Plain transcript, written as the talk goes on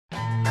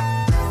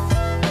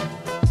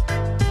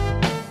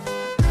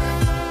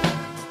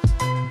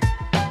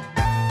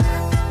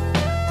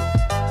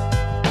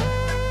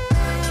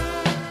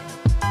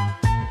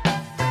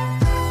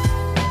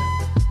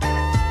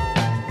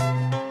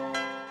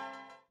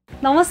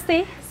नमस्ते,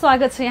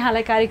 स्वागत छ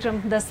यहाँलाई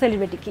कार्यक्रम द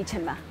सेलिब्रिटी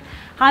किचनमा।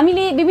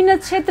 हामीले विभिन्न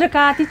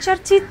क्षेत्रका ती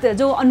चर्चित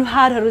जो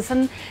अनुहारहरू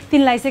छन्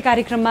तिनलाई चाहिँ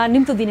कार्यक्रममा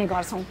निम्तो दिने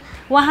गर्छौँ।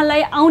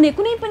 उहाँलाई आउने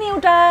कुनै पनि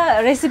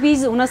एउटा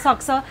रेसिपिज हुन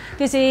सक्छ,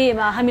 त्यो चाहिँ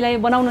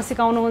हामीलाई बनाउन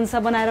सिकाउनुहुन्छ,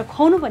 बनाएर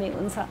खुवाउनु पनि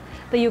हुन्छ।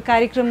 त यो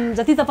कार्यक्रम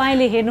जति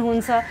तपाईले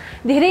हेर्नुहुन्छ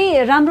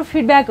धेरै राम्रो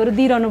फिडब्याकहरू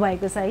दिइरहनु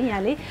भएको छ है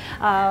यहाँले।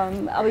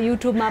 अब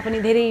युट्युबमा पनि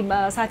धेरै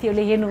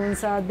साथीहरूले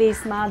हेर्नुहुन्छ,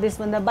 देशमा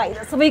देशभन्दा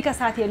बाहिर सबैका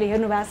साथीहरूले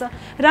हेर्नु भएको छ,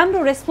 राम्रो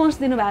रेस्पोन्स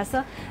दिनुभएको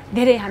छ,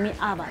 धेरै हामी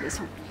आभारी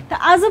छौँ। त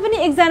आज पनि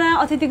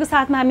एकजना अतिथिको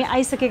साथमा हामी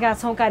आइसकेका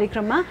छौँ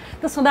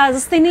कार्यक्रममा। त सदा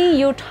जस्तै नै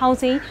यो ठाउँ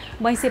चाहिँ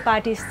मैसे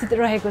पार्टी स्थित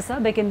रहेको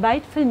छ, ब्ल्याक एन्ड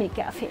व्हाइट फिल्मी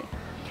क्याफे।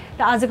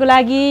 त आजको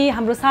लागि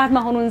हाम्रो साथमा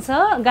हुनुहुन्छ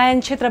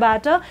गायन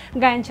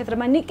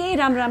क्षेत्रमा निकै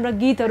राम्रो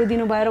गीतहरू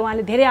दिनुभएर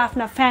उहाँले धेरै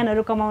आफ्ना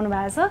फ्यानहरू कमाउनु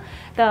भएको छ।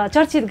 त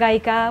चर्चित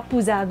गायिका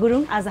पूजा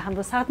गुरुङ आज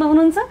हाम्रो साथमा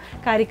हुनुहुन्छ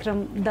कार्यक्रम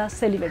द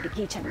सेलिब्रिटी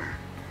किचनमा।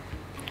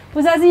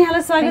 पूजाजी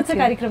यहाँलाई स्वागत छ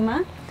कार्यक्रममा।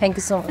 Thank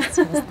you so much.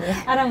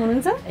 आराम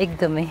हुनुहुन्छ?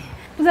 एकदमै।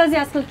 पूजाजी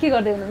आजकल के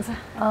गर्दै हुनुहुन्छ?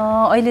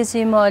 अहिले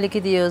चाहिँ म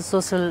अलिकति यो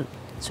सोसल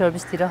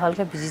सर्भिसतिर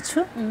हल्का बिजी छु।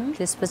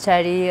 त्यस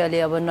पछाडि अहिले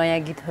अब नयाँ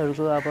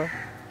गीतहरूको अब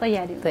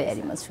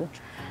तयारीमा छु।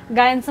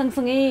 गायन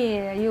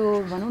सँगसँगै यो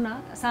भनौँ न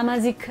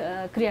सामाजिक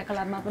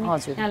क्रियाकलापमा पनि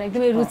यहाँलाई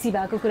एकदमै रुचि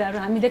भएको कुराहरू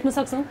हामी देख्न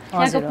सक्छौँ।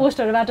 यहाँको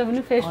पोस्टहरूबाट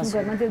पनि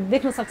फेसबुकहरूमा त्यो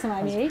देख्न सक्छौँ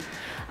हामी है।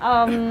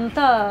 त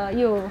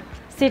यो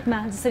सेटमा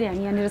जसरी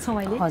हामी यहाँनिर छौँ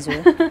अहिले,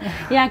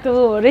 यहाँको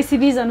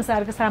रेसिपिज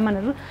अनुसारको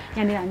सामानहरू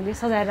यहाँनिर हामीले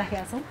सजाएर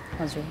राखेका छौँ।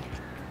 हजुर,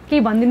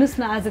 केही भनिदिनुहोस्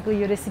न आजको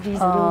यो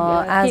रेसिपिजहरू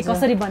के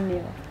कसरी बन्ने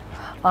हो?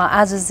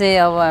 आज चाहिँ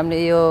अब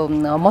हामीले यो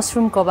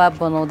मसरुम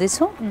कबाब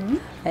बनाउँदैछौँ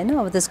होइन।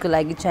 अब त्यसको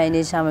लागि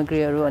चाहिने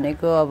सामग्रीहरू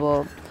भनेको अब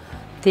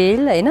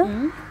तेल होइन,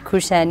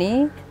 खुर्सानी,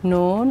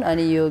 नुन,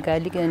 अनि यो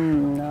गार्लिक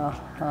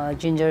एन्ड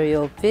जिन्जर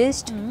यो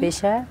पेस्ट,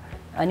 बेसार,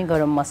 अनि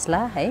गरम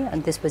मसला है।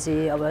 अनि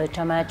त्यसपछि अब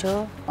टमाटो,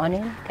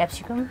 अनियन,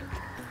 क्याप्सिकम,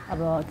 अब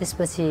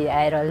त्यसपछि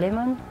आएर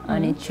लेमन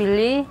अनि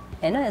चिल्ली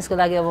होइन। यसको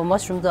लागि अब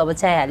मसरुम त अब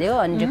चाहिहाल्यो,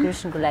 अनि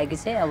डेकोरेसनको लागि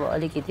चाहिँ अब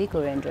अलिकति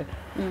कोरिएन्डर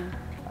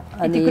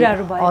अनि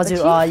हजुर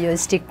यो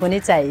स्टिक पनि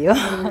चाहियो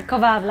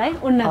कबाबलाई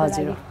उड्नको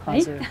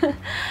लागि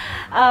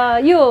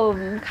है। यो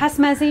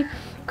खासमा चाहिँ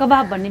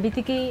कबाब भन्ने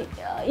बित्तिकै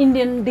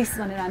इन्डियन डिस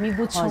भनेर हामी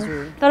बुझ्छौँ,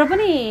 तर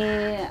पनि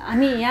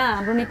हामी यहाँ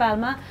हाम्रो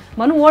नेपालमा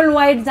भनौँ वर्ल्ड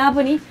वाइड जहाँ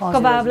पनि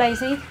कबाबलाई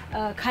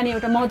चाहिँ खाने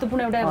एउटा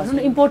महत्त्वपूर्ण एउटा भनौँ न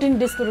इम्पोर्टेन्ट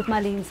डिसको रूपमा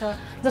लिइन्छ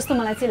जस्तो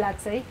मलाई चाहिँ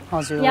लाग्छ है।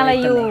 यहाँलाई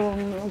यो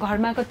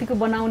घरमा कतिको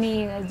बनाउने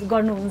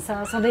गर्नुहुन्छ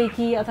सधैँ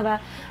कि अथवा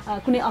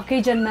कुनै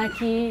अकेजनमा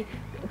कि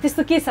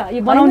त्यस्तो के छ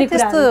यो बनाउने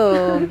कुरा?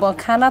 त्यस्तो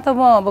खाना त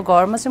म अब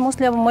घरमा चाहिँ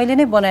मोस्टली अब मैले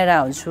नै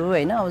बनाएर हुन्छु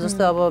होइन। अब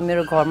जस्तो अब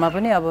मेरो घरमा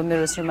पनि अब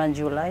मेरो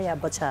श्रीमानज्यूलाई या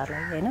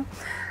बच्चाहरूलाई होइन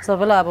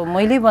सबैलाई अब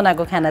मैले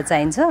बनाएको खाना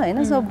चाहिन्छ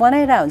होइन। सब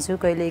बनाएर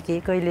हुन्छु, कहिले के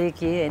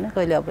होइन,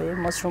 कहिले अब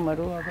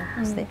मसरुमहरू अब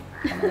त्यस्तै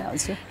बनाएर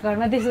हुन्छु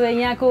घरमा। त्यसो भए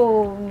यहाँको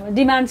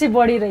डिमान्ड चाहिँ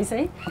बढी रहेछ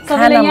है,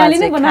 सबैले यहाँले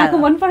नै बनाएको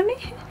मनपर्ने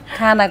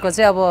खानाको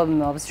चाहिँ।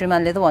 अब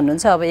श्रीमानले त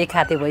भन्नुहुन्छ अब एक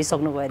हाते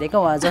भइसक्नु भयो अरे क्या,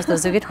 उहाँ जस्तो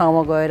सुकै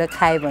ठाउँमा गएर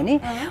खायो भने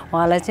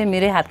उहाँलाई चाहिँ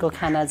मेरै हातको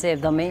खाना चाहिँ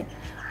एकदमै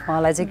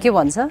उहाँलाई चाहिँ के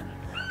भन्छ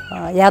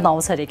याद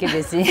आउँछ अरे कि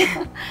बेसी।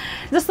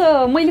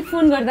 जस्तो मैले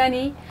फोन गर्दा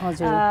नि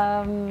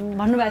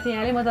भन्नुभएको थियो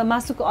यहाँले म त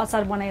मासुको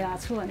अचार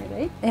बनाइरहेको छु भनेर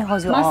है। ए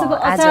हजुर, मासुको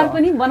अचार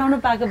पनि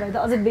बनाउनु पाएको भए त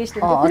अझ बेस्ट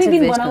हुन्छ। कुनै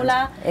दिन बनाउला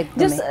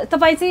जस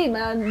तपाईँ चाहिँ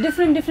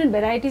डिफ्रेन्ट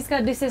भेराइटिजका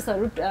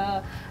डिसेसहरू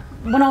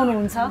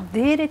बनाउनुहुन्छ?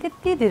 धेरै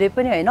त्यति धेरै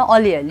पनि होइन,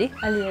 अलिअलि।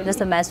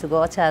 जस्तो मासुको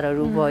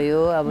अचारहरू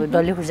भयो, अब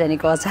डल्ले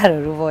खुर्सानीको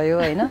अचारहरू भयो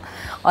होइन।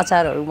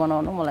 अचारहरू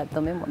बनाउनु मलाई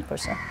एकदमै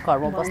मनपर्छ।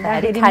 घरमा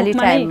बस्दाखेरि खाली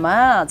टाइममा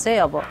चाहिँ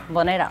अब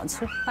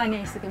बनाइरहन्छु। पानी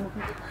आइसक्यो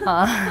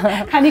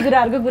मुखमा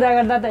खानेकुराहरूको कुरा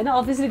गर्दा त होइन,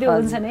 अफिसले त्यो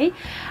हुन्छ नै।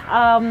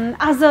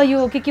 आज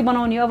यो के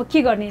बनाउने हो, अब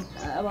के गर्ने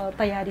अब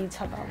तयारी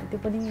छ त, अब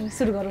त्यो पनि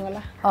सुरु गरौँ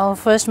होला।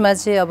 फर्स्टमा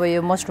चाहिँ अब यो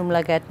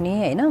मसरुमलाई काट्ने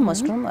होइन,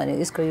 मसरुम अनि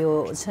यसको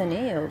यो छ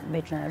नि यो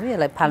भेटनाहरू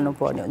यसलाई फाल्नु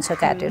पर्ने हुन्छ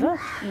काटेर।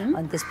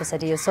 अनि त्यस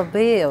पछाडि यो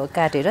सबै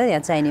काटेर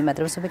यहाँ चाहिने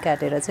मात्रामा सबै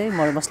काटेर चाहिँ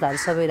मरमसलाहरू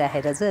सबै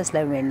राखेर चाहिँ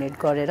यसलाई मेरिनेट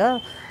गरेर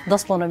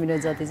 10-15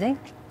 मिनट जति चाहिँ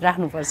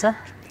राख्नुपर्छ।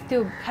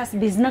 त्यो खास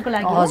भिज्नको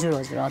लागि? हजुर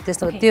हजुर,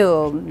 त्यस्तो त्यो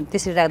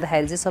त्यसरी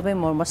राख्दाखेरि चाहिँ सबै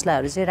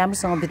मरमसलाहरू चाहिँ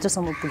राम्रोसँग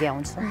भित्रसम्म पुग्या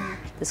हुन्छ।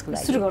 त्यसको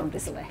लागि सुरु गरौँ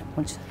त्यसो भए।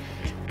 हुन्छ।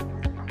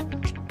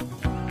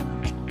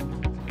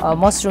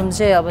 मसरुम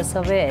चाहिँ अब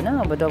सबै होइन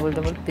अब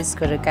डबल पिस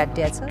गरेर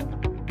काटिया छ।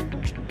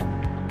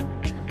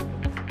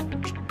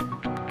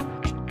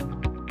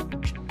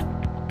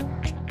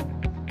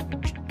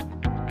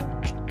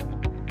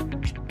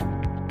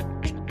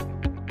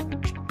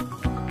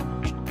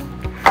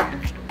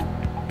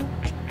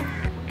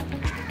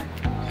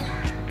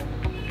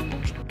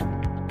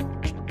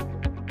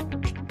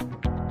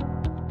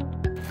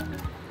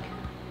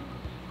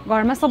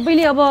 घरमा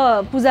सबैले अब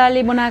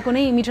पूजाले बनाएको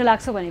नै मिठो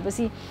लाग्छ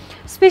भनेपछि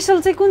स्पेशल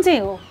चाहिँ कुन चाहिँ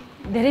हो?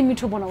 धेरै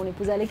मिठो बनाउने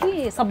पूजाले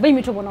कि सबै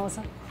मिठो बनाउँछ?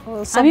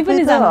 हामी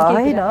पनि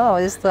जान्दैनौँ होइन,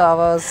 यस्तो अब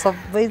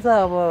सबै त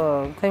अब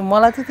खै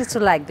मलाई त त्यस्तो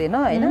लाग्दैन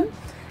होइन।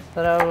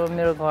 तर अब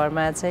मेरो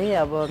घरमा चाहिँ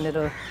अब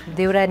मेरो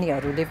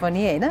देउरानीहरूले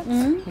पनि होइन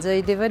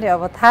जहिले पनि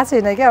अब थाहा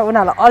छैन क्या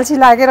उनीहरूलाई अल्छी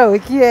लागेर हो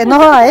कि होइन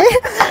है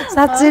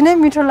साँच्चै नै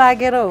मिठो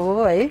लागेर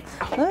हो है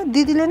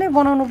दिदीले नै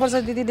बनाउनुपर्छ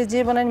दिदीले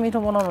जे बनाए मिठो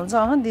बनाउनुहुन्छ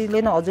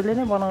दिदीले नै हजुरले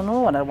नै बनाउनु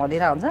भनेर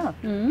भनिरहेको हुन्छ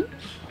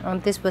अनि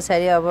त्यस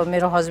पछाडि अब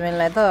मेरो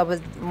हस्बेन्डलाई त अब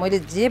मैले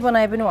जे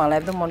बनाए पनि उहाँलाई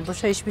एकदम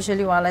मनपर्छ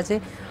स्पेसली उहाँलाई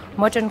चाहिँ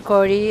मटन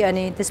करी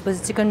अनि त्यसपछि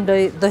चिकन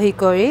दही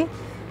करी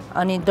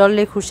अनि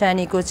डल्ले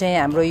खुर्सानीको चाहिँ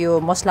हाम्रो यो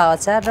मसला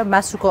अचार र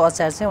मासुको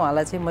अचार चाहिँ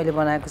उहाँलाई चाहिँ मैले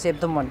बनाएको चाहिँ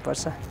एकदम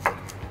मनपर्छ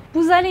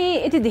पूजाले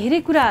यति धेरै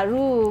कुराहरू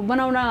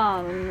बनाउन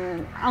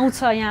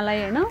आउँछ यहाँलाई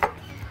होइन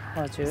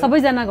हजुर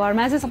सबैजना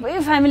घरमा चाहिँ सबै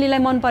फ्यामिलीलाई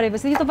मन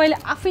परेपछि तपाईँले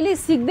आफैले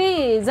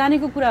सिक्दै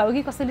जानेको कुरा हो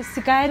कि कसैले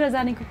सिकाएर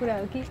जानेको कुरा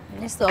हो कि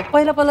यस्तो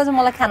पहिला पहिला चाहिँ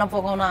मलाई खाना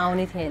पकाउन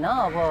आउने थिएन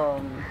अब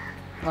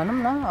भनौँ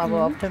न अब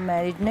आफ्टर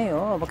म्यारिड नै हो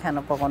अब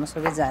खाना पकाउन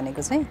सबै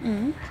जानेको चाहिँ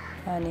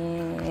अनि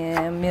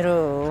मेरो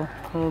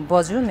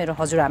बजू मेरो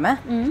हजुरआमा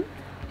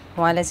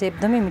उहाँले चाहिँ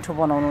एकदमै मिठो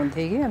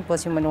बनाउनुहुन्थ्यो कि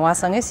पछि मैले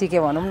उहाँसँगै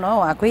सिकेँ भनौँ न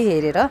उहाँकै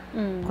हेरेर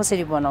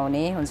कसरी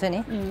बनाउने हुन्छ नि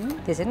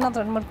त्यसरी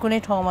नत्र म कुनै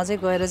ठाउँमा चाहिँ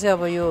गएर चाहिँ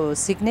अब यो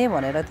सिक्ने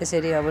भनेर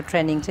त्यसरी अब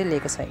ट्रेनिङ चाहिँ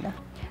लिएको छैन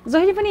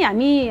जहिले पनि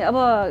हामी अब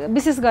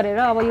विशेष गरेर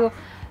अब यो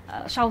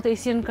साउथ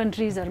एसियन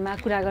कन्ट्रिजहरूमा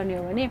कुरा गर्ने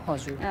हो भने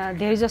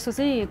धेरै जसो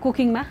चाहिँ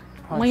कुकिङमा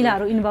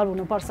महिलाहरू इन्भल्भ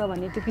हुनुपर्छ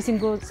भन्ने त्यो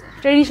किसिमको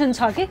ट्रेडिसन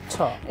छ कि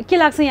के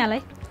लाग्छ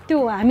यहाँलाई त्यो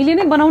हामीले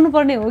नै बनाउनु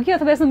पर्ने हो कि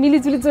अथवा यसो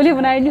मिलिजुली जसले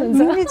बनाए नि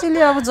हुन्छ मिलिजुली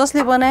अब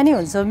जसले बनाए नि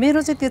हुन्छ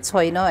मेरो चाहिँ त्यो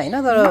छैन होइन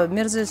तर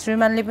मेरो चाहिँ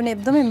श्रीमानले पनि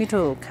एकदमै मिठो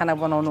खाना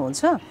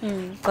बनाउनुहुन्छ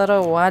तर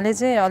उहाँले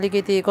चाहिँ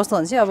अलिकति कस्तो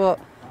हुन्छ अब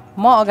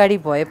म अगाडि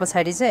भए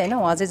पछाडि चाहिँ होइन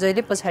उहाँ चाहिँ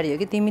जहिले पछाडि हो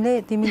कि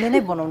तिमीले नै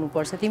बनाउनु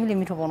पर्छ तिमीले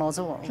मिठो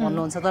बनाउँछौ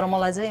भन्नुहुन्छ तर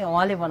मलाई चाहिँ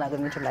उहाँले बनाएको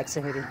मिठो लाग्छ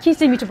फेरि के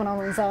चाहिँ मिठो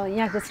बनाउनुहुन्छ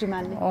यहाँको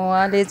श्रीमानले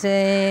उहाँले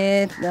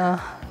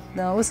चाहिँ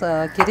उस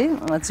के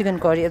अरे चिकन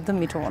करी एकदम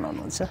मिठो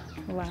बनाउनुहुन्छ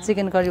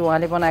चिकन करी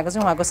उहाँले बनाएको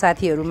चाहिँ उहाँको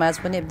साथीहरूमाझ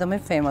पनि एकदमै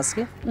फेमस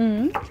कि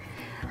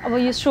अब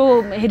यो सो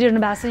हेरिरहनु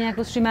भएको छ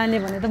यहाँको श्रीमानले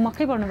भने त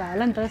मक्कै पर्नु भयो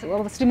होला नि त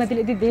अब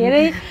श्रीमतीले यति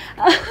धेरै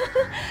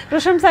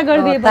प्रशंसा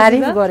गरिदिए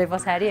तारिफ गरे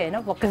पछाडि होइन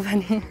पक्कै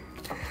पनि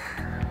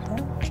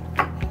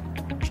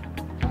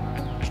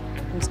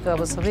उसको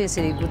अब सबै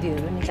यसरी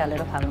गुदीहरू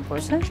निकालेर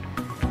फाल्नुपर्छ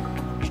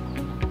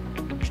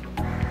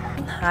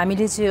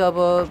हामीले चाहिँ अब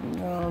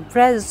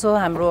प्रायः जसो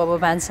हाम्रो अब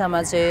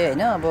भान्सामा चाहिँ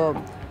होइन अब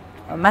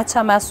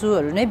माछा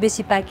मासुहरू नै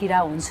बेसी पाकिरा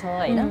हुन्छ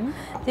होइन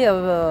त्यही अब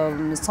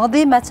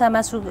सधैँ माछा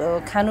मासु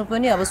खानु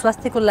पनि अब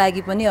स्वास्थ्यको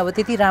लागि पनि अब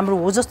त्यति राम्रो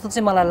हो जस्तो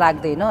चाहिँ मलाई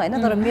लाग्दैन होइन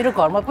तर मेरो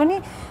घरमा पनि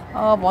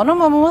भनौँ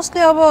अब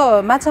मोस्टली अब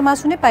माछा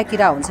मासु नै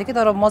पाकिरा हुन्छ कि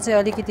तर म चाहिँ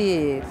अलिकति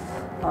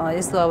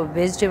यस्तो अब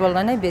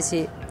भेजिटेबललाई नै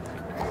बेसी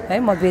है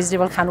म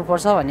भेजिटेबल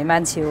खानुपर्छ भन्ने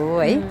मान्छे हो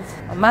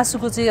है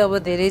मासुको चाहिँ अब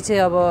धेरै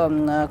चाहिँ अब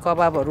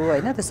कबाबहरू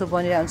होइन त्यस्तो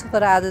बनिरहन्छ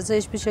तर आज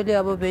चाहिँ स्पेसली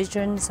अब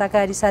भेजिटेरियन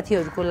शाकाहारी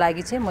साथीहरूको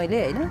लागि चाहिँ मैले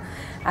होइन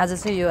आज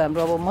चाहिँ यो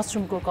हाम्रो अब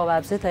मसरुमको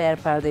कबाब चाहिँ तयार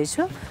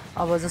पार्दैछु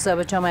अब जस्तो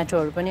अब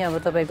टमाटोहरू पनि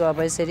अब तपाईँको अब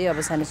यसरी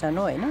अब सानो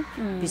सानो होइन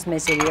पिसमा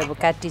यसरी अब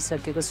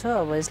काटिसकेको छु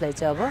अब यसलाई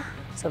चाहिँ अब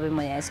सबै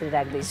म यहाँ यसरी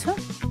राख्दैछु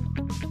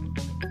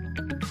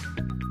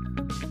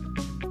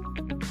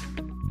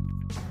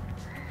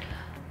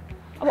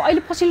अब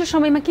अहिले पछिल्लो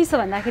समयमा के छ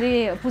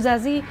भन्दाखेरि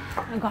पूजाजी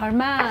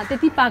घरमा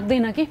त्यति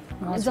पाक्दैन कि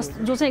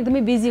जो चाहिँ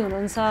एकदमै बिजी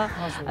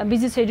हुनुहुन्छ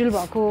बिजी सेड्युल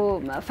भएको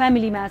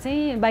फ्यामिलीमा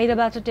चाहिँ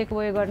बाहिरबाट टेक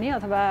अवे गर्ने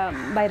अथवा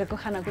बाहिरको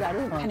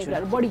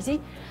खानेकुराहरू बढी चाहिँ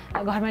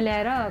घरमा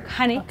ल्याएर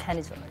खाने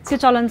त्यो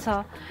चलन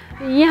छ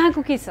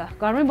यहाँको के छ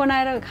घरमै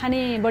बनाएर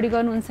खाने बढी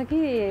गर्नुहुन्छ कि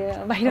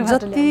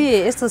बाहिरबाट जति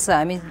यस्तो छ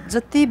हामी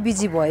जति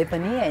बिजी भए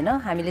पनि होइन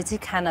हामीले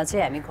चाहिँ खाना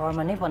चाहिँ हामी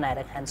घरमा नै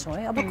बनाएर खान्छौँ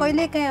है अब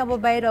कहिलेकाहीँ अब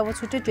बाहिर अब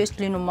छुट्टै टेस्ट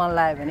लिनु मन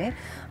लाग्यो भने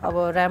अब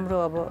राम्रो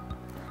अब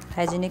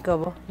हाइजेनिक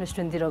अब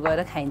रेस्टुरेन्टतिर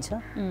गएर खाइन्छ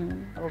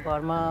अब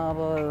घरमा अब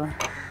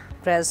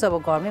प्रायः जस्तो अब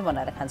घरमै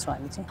बनाएर खान्छौँ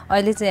हामी चाहिँ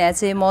अहिले चाहिँ यहाँ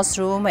चाहिँ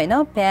मसरुम होइन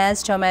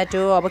प्याज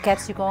टमाटो अब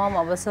क्याप्सिकम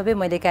अब सबै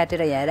मैले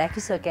काटेर यहाँ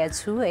राखिसकेको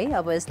छु है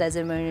अब यसलाई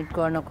चाहिँ मेरिनेट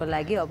गर्नको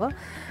लागि अब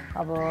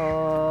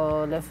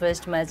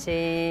फर्स्टमा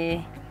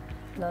चाहिँ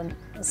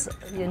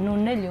यो नुन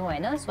नै लिउँ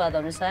होइन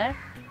स्वादअनुसार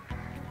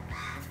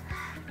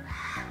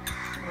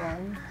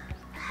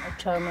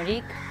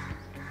टर्मरिक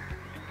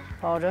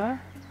पाउडर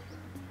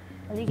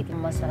अलिकति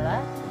मसला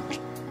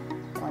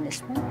 1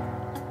 स्पुन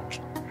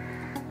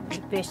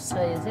पेस्ट छ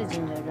यो चाहिँ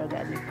जिन्जर र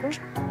गार्लिकको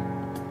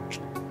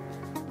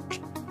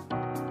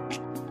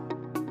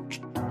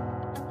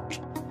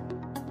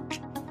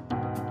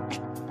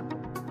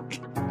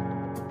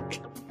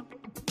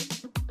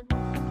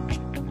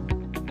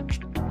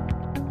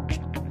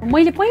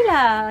मैले पहिला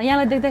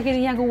यहाँलाई देख्दाखेरि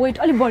यहाँको वेट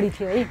अलिक बढी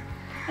थियो है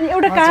अनि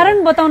एउटा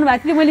कारण बताउनु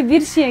भएको थियो मैले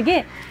बिर्सिएँ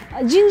कि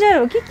जिन्जर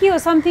हो कि के हो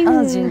समथिङ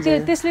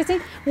त्यसले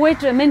चाहिँ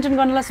वेट मेन्टेन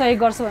गर्नलाई सहयोग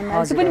गर्छ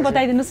भन्दा त्यो पनि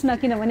बताइदिनुहोस् न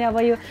किनभने अब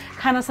यो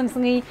खाना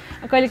सँगसँगै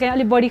कहिलेकाहीँ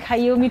अलिक बढी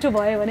खाइयो मिठो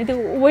भयो भने त्यो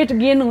वेट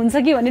गेन हुन्छ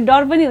कि भन्ने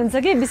डर पनि हुन्छ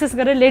कि विशेष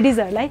गरेर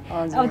लेडिजहरूलाई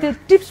अब त्यो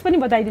टिप्स पनि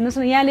बताइदिनुहोस्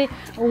न यहाँले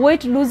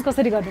वेट लुज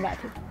कसरी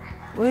गर्नुभएको थियो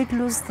वेट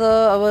लुज त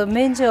अब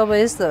मेन चाहिँ अब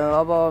यस्तो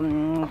अब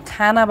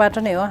खानाबाट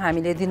नै हो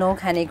हामीले दिनहुँ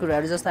खाने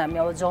कुराहरू जस्तो हामी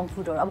अब जङ्क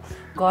फुडहरू अब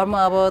घरमा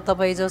अब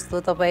तपाईँ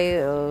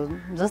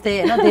जस्तै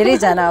होइन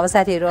धेरैजना अब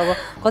साथीहरू अब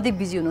कति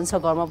बिजी हुनुहुन्छ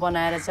घरमा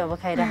बनाएर चाहिँ अब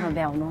खाइराख्नु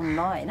भ्याउनुहुन्न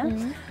होइन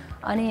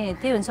अनि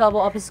त्यही हुन्छ अब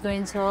अफिस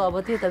गइन्छ अब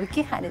त्यो त अब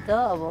के खाने त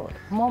अब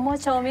मोमो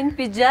चाउमिन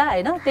पिज्जा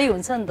होइन त्यही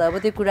हुन्छ नि त अब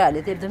त्यो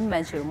कुराहरूले त एकदमै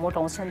मान्छेहरू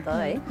मोटाउँछ नि त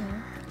है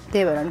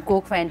त्यही भएर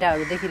कोक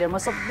फ्यान्टाहरूदेखि लिएर म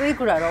सबै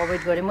कुराहरू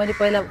अभोइड गरेँ मैले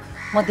पहिला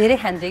म धेरै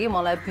खान्थेँ कि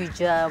मलाई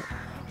पिज्जा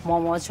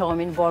मोमो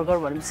चाउमिन बर्गर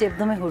भनेपछि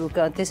एकदमै हुरुक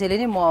त्यसैले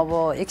नै म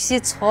अब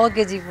 106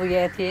 केजी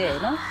पुगेको थिएँ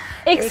होइन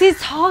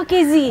 106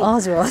 केजी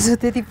हजुर हजुर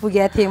त्यति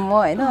पुगेको थिएँ म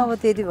होइन अब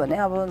त्यति भने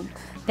अब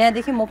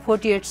त्यहाँदेखि म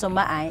 48 सम्म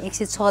आएँ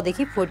 106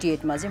 देखि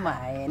 48 मा चाहिँ म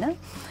आएँ होइन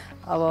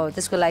अब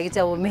त्यसको लागि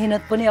चाहिँ अब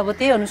मेहनत पनि अब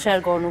त्यही अनुसार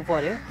गर्नु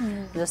पर्यो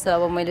जस्तो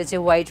अब मैले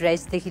चाहिँ व्हाइट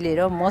राइसदेखि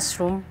लिएर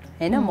मसरुम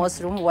होइन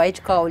मसरुम व्हाइट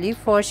काउली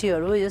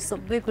फर्सीहरू यो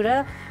सबै कुरा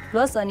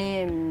प्लस अनि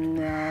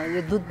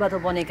यो दुधबाट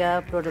बनेका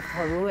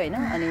प्रडक्टहरू होइन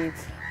अनि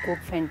कोक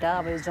फेन्टा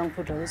अब यो जङ्क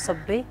फुडहरू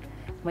सबै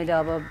मैले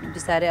अब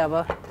बिस्तारै अब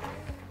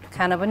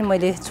खाना पनि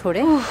मैले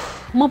छोडेँ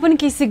म पनि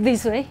केही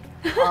सिक्दैछु है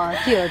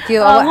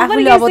त्यो अब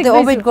आफूले अब त्यो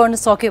अभोइड गर्न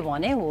सक्यो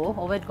भने हो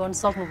अभोइड गर्न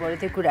सक्नु पर्यो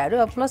त्यो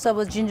कुराहरू प्लस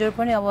अब जिन्जर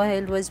पनि अब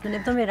हेल्थ वाइज पनि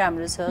एकदमै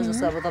राम्रो छ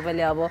जस्तो अब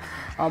तपाईँले अब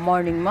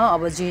मर्निङमा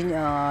अब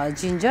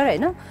जिन्जर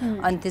होइन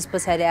अनि त्यस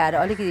पछाडि आएर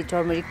अलिकति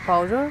टर्मरिक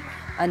पाउडर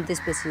अनि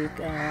त्यसपछि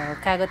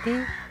कागती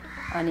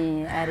अनि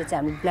आएर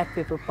चाहिँ हामीले ब्ल्याक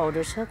पेपर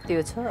पाउडर छ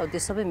त्यो छ अब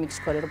त्यो सबै मिक्स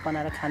गरेर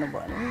बनाएर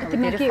खानुभयो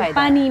भने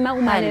पानीमा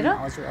उमालेर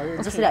हजुर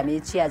हजुर जसरी हामी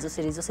चिया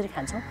जसरी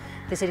खान्छौँ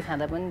त्यसरी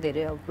खाँदा पनि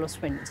धेरै अब प्लस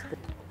पोइन्ट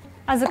हुन्छ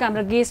आजको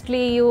हाम्रो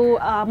गेस्टले यो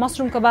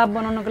मसरुम कबाब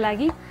बनाउनको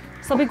लागि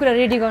सबै कुरा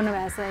रेडी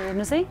गर्नुभएको छ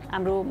हेर्नुहोस् है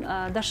हाम्रो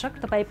दर्शक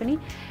तपाईँ पनि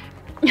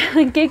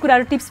केही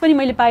कुराहरू टिप्स पनि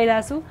मैले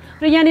पाइरहेको छु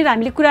र यहाँनिर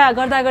हामीले कुरा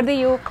गर्दा गर्दै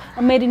यो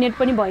मेरिनेट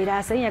पनि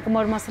भइरहेछ है यहाँको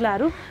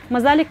मरमसलाहरू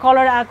मजाले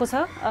कलर आएको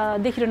छ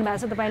देखिरहनु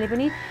भएको छ तपाईँले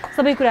पनि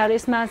सबै कुराहरू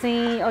यसमा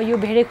चाहिँ यो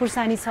भेडे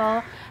खुर्सानी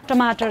छ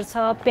टमाटर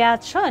छ प्याज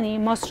छ अनि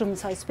मसरुम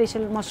छ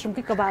स्पेसल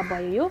मसरुमकै कबाब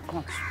भयो यो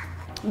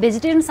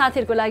भेजिटेरियन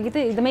साथीहरूको लागि त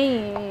एकदमै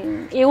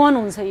A1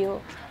 हुन्छ यो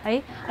है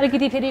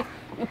अलिकति फेरि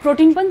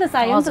प्रोटिन पनि त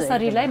चाहियो नि त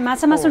शरीरलाई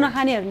माछा मासु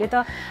नखानेहरूले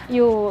त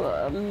यो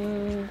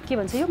के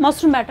भन्छ यो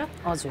मसरुमबाट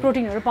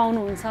प्रोटिनहरू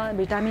पाउनुहुन्छ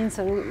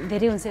भिटामिन्सहरू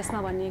धेरै हुन्छ यसमा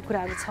भन्ने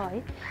कुराहरू छ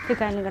है त्यो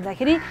कारणले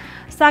गर्दाखेरि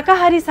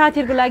शाकाहारी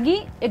साथीहरूको लागि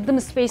एकदम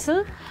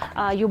स्पेसल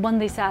यो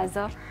बन्दैछ आज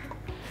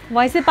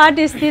भैँसे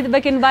पार्टी स्थित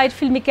ब्ल्याक एन्ड व्हाइट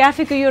फिल्मी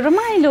क्याफेको यो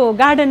रमाइलो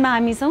गार्डनमा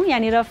हामी छौँ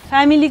यहाँनिर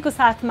फ्यामिलीको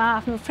साथमा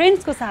आफ्नो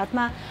फ्रेन्ड्सको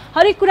साथमा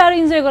हरेक कुराहरू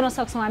इन्जोय गर्न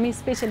सक्छौँ हामी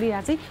स्पेसली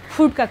यहाँ चाहिँ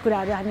फुडका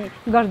कुराहरू हामी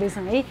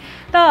गर्दैछौँ है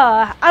त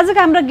आजको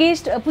हाम्रो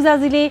गेस्ट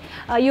पूजाजीले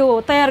यो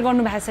तयार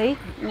गर्नुभएको छ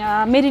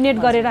है मेरिनेट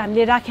गरेर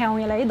हामीले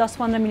राख्यौँ यसलाई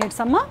 10-15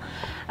 मिनटसम्म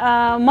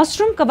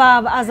मसरुम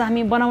कबाब आज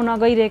हामी बनाउन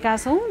गइरहेका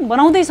छौँ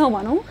बनाउँदैछौँ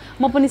भनौँ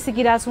म पनि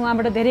सिकिरहेको छु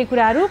उहाँबाट धेरै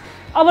कुराहरू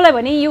अबलाई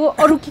भने यो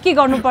अरू के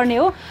गर्नुपर्ने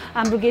हो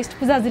हाम्रो गेस्ट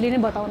पूजाजीले नै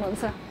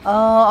बताउनुहुन्छ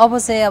अब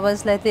चाहिँ अब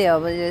यसलाई चाहिँ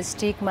अब यो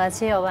स्टिकमा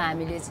चाहिँ अब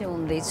हामीले चाहिँ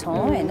उन्दैछौँ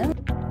होइन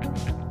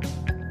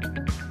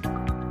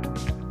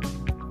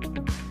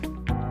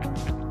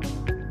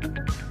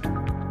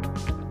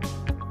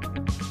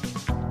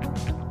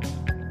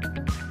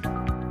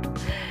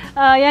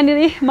यहाँनिर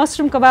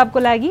मसरुम कबाबको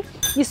लागि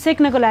यो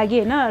सेक्नको लागि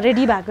होइन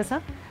रेडी भएको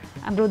छ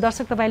हाम्रो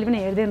दर्शक तपाईँले पनि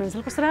हेर्दै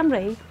हुनुहुन्छ कस्तो राम्रो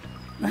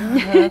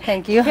है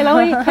थ्याङ्क यू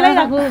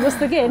खेलाइराख्नु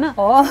जस्तो कि होइन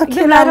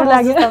एकदम राम्रो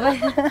लाग्यो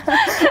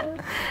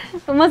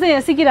म चाहिँ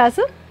यहाँ सिकिरहेको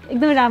छु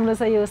एकदमै राम्रो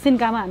छ यो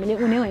सिन्कामा हामीले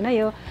उन्यौँ होइन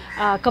यो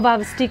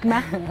कबाब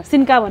स्टिकमा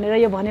सिन्का भनेर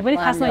यो भने पनि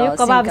खासमा यो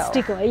कबाब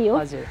स्टिक हो है यो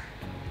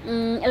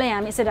यसलाई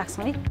हामी यसरी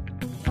राख्छौँ है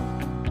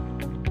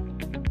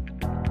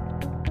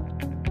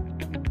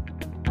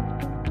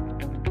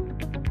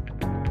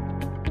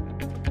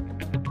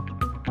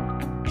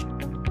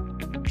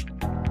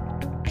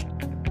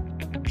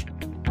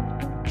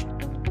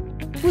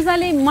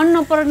पूजाले मन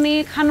नपर्ने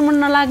खानु मन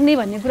नलाग्ने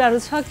भन्ने कुराहरू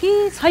छ कि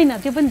छैन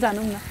त्यो पनि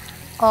जानौँ न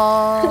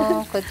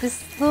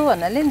त्यस्तो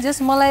भन्नाले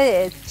जस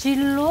मलाई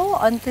चिल्लो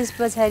अनि त्यस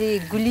पछाडि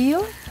गुलियो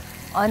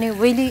अनि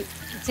वेली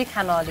चाहिँ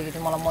खान अलिकति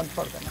मलाई मन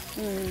पर्दैन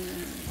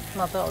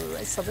नत्र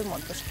अरूलाई सबै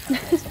मनपर्छ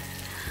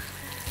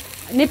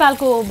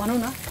नेपालको भनौँ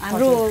न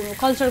हाम्रो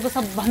कल्चरको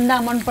सबभन्दा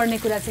मनपर्ने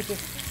कुरा चाहिँ के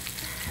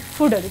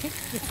फुडहरू के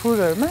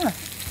फुडहरूमा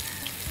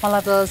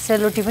मलाई त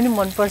सेलरोटी पनि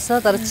मनपर्छ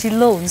तर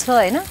चिल्लो हुन्छ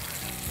होइन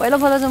पहिला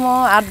चाहिँ म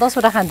 8-10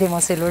 वटा खान्थेँ म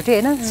सेलरोटी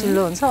होइन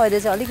चिल्लो हुन्छ अहिले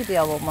चाहिँ अलिकति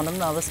अब भनौँ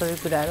न अब सबै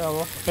कुराहरू अब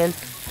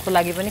हेल्थको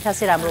लागि पनि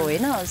खासै राम्रो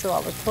होइन सो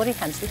अब थोरै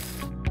खान्छु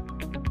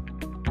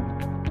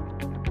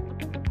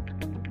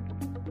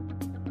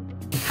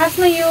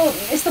खासमा यो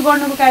यस्तो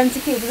गर्नुको कारण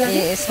चाहिँ के हो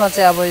यसमा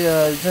चाहिँ अब यो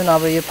जुन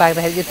अब यो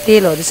पाक्दाखेरि यो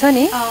तेलहरू छ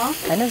नि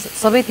होइन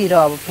सबैतिर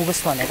अब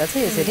पुगोस् भनेर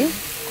चाहिँ यसरी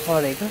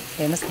गरेको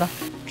हेर्नुहोस् न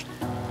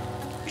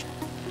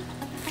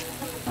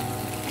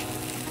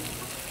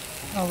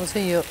अब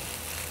चाहिँ यो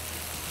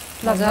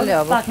मजाले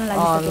अब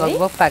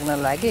लगभग पाक्न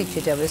लागि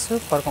एकचोटि अब यसो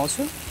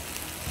फर्काउँछु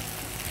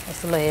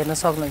यस्तो ल हेर्न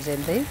सक्नुहुन्छ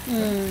नि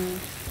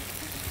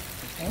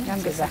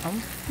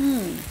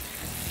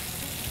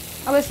त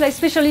अब यसलाई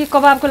स्पेशली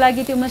कबाबको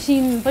लागि त्यो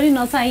मसिन पनि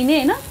नचाहिने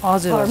हैन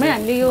हजुर घरमै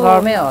हामीले यो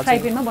घरमै फ्राई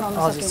प्यानमा बनाउन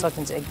हजुर सक्छौं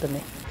सकिन्छ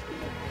एकदमै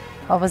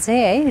अब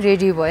चाहिँ है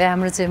रेडी भयो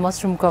हाम्रो चाहिँ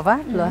मसरुम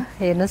कबाब ल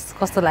हेर्नुस्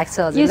कस्तो लाग्छ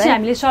यो हजुरलाई चाहिँ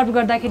हामीले सर्भ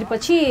गर्दाखेरि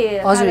पछि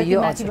हजुर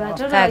यो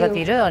माथिबाट र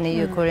कागती र अनि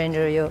यो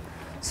कोरिएन्डर यो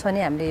छ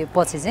नि हामीले यो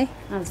पछि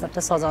चाहिँ सट्ट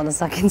सजाउन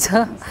सकिन्छ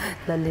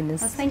ल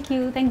लिनुस् थ्यांक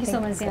यू सो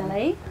मच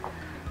यहाँलाई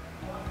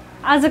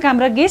आजका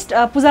हाम्रा गेस्ट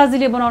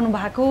पूजाजीले बनाउनु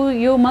भएको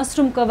यो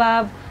मसरुम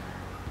कबाब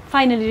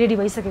फाइनली रेडी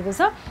भइसकेको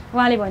छ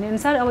उहाँले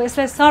भनेअनुसार अब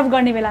यसलाई सर्भ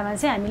गर्ने बेलामा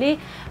चाहिँ हामीले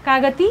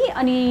कागती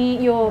अनि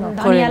यो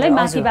धनियालाई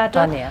माथिबाट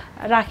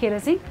राखेर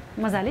चाहिँ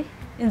मजाले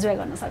इन्जोय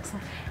गर्न सक्छौँ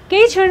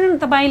केही क्षण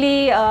तपाईले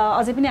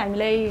अझै पनि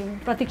हामीलाई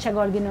प्रतीक्षा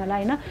गरिदिनु होला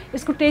हैन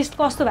यसको टेस्ट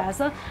कस्तो भएको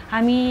छ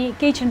हामी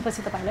केही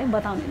क्षणपछि तपाईलाई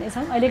बताउने नै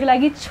छौँ अहिलेको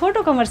लागि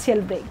छोटो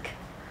commercial brake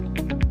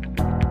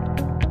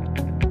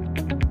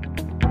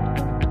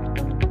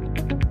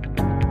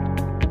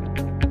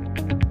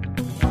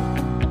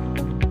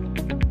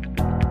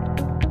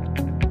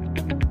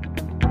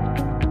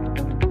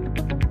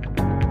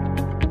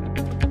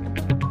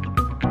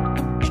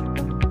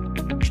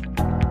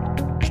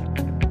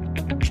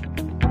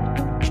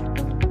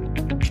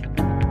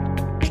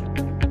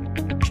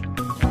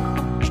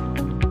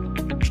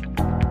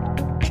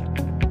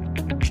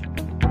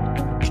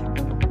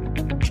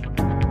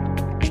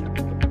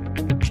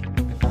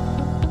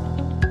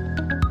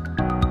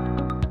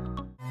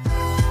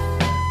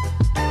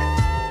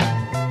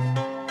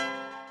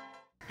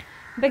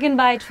bake and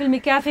bite फिल्मी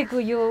क्याफेको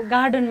यो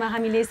गार्डनमा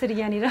हामीले यसरी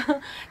यहाँनिर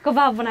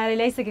कबाब बनाएर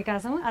ल्याइसकेका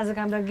छौँ आजको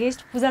हाम्रा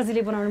गेस्ट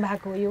पूजाजीले बनाउनु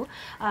भएको यो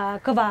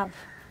कबाब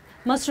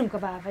मसरुम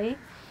कबाब है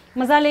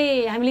मजाले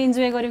हामीले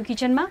इन्जोय गऱ्यौँ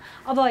किचनमा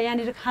अब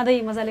यहाँनिर खाँदै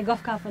मजाले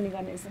गफगाफ पनि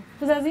गर्नेछौँ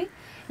पूजाजी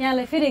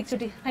यहाँलाई फेरि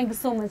एकचोटि थ्याङ्क यू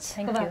सो मच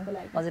कबाबको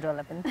लागि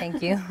हजुरहरूलाई पनि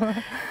थ्याङ्क यू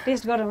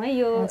टेस्ट गरौँ है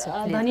यो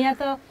धनिया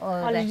त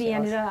अलरेडी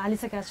यहाँनिर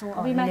हालिसकेका छौँ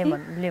अब माथि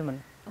लेमन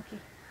ओके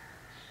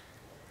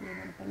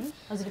लेमन पनि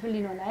हजुरले पनि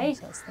लिनु होला है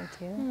थ्याङ्क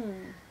यू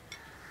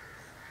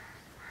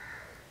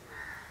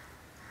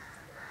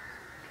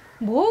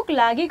भोक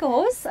लागेको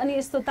होस् अनि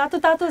यस्तो तातो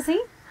तातो चाहिँ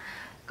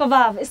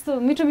कबाब यस्तो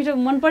मिठो मिठो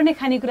मनपर्ने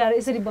खानेकुराहरू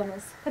यसरी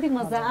बनोस् कति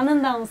मजा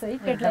आनन्द आउँछ है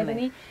पेटलाई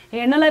पनि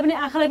हेर्नलाई पनि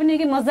आँखालाई पनि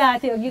निकै मजा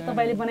आएको थियो अघि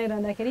तपाईँले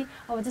बनाइरहँदाखेरि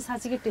अब चाहिँ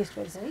साँच्चीकै टेस्ट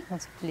गर्छ है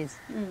प्लिज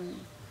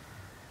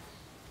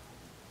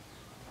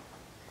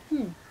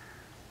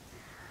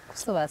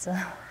कस्तो भएको छ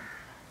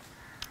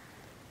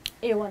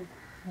A1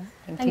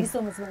 thank you so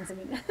much भन्छ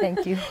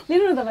थ्याङ्क यू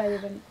लिनु न तपाईँले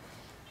पनि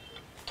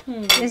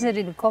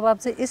यसरी कबाब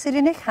चाहिँ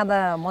यसरी नै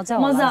खाँदा मजा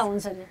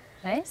हुन्छ नि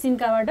है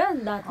सिन्काबाट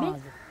दाँतले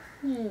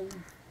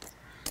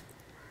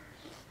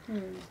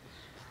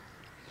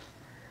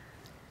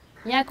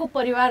यहाँको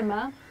परिवारमा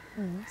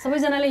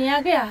सबैजनाले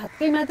यहाँकै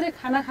हातकै मात्रै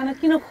खाना खान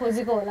किन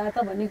खोजेको होला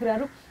त भन्ने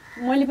कुराहरू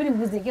मैले पनि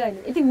बुझेँ कि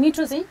अहिले यति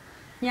मिठो चाहिँ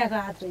यहाँको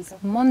हात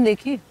रहेछ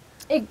मनदेखि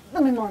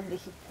एकदमै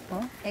मनदेखि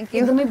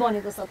एकदमै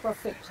बनेको छ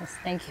पर्फेक्ट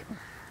थ्याङ्क यू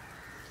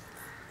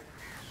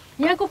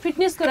यहाँको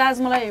फिटनेसको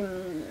राज मलाई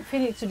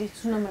फेरि एकचोटि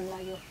सुन्न मन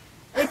लाग्यो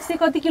 100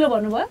 कति किलो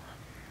भन्नुभयो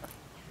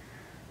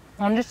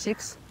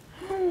 106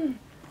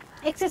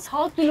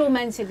 106 किलो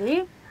मान्छेले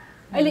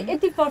अहिले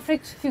यति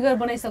पर्फेक्ट फिगर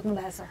बनाइसक्नु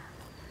भएको छ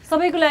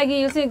सबैको लागि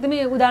यो चाहिँ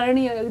एकदमै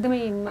उदाहरणीय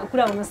एकदमै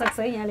कुरा हुनसक्छ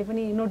है यहाँले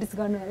पनि नोटिस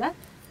गर्नु होला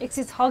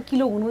 106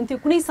 किलो हुनुहुन्थ्यो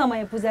कुनै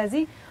समय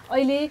पूजाजी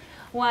अहिले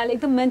उहाँले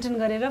एकदम मेन्टेन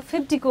गरेर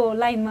 50 को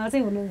लाइनमा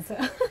चाहिँ हुनुहुन्छ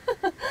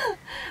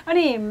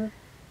अनि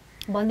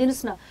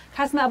भनिदिनुहोस् न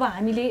खासमा अब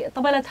हामीले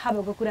तपाईँलाई थाहा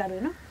भएको कुराहरू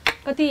होइन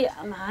कति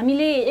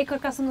हामीले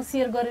एकअर्कासँग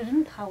सेयर गरेर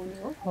पनि थाहा हुने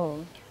हो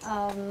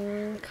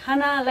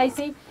खानालाई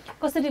चाहिँ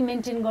कसरी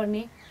मेन्टेन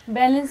गर्ने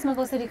ब्यालेन्समा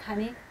कसरी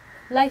खाने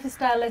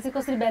लाइफस्टाइललाई चाहिँ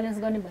कसरी ब्यालेन्स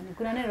गर्ने भन्ने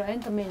कुरा नै रह्यो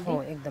नि त मेन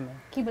हो एकदमै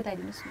के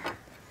बताइदिनुहोस्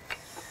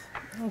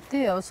न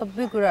त्यही अब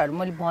सबै कुराहरू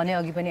मैले भने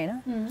अघि पनि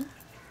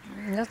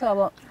होइन जस्तो अब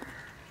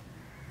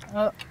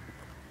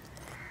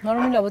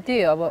नर्मली अब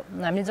त्यही अब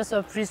हामीले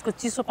जस्तो फ्रिजको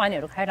चिसो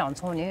पानीहरू खाएर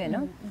हुन्छौँ नि होइन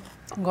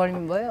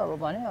गर्मी भयो अब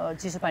भने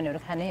चिसो पानीहरू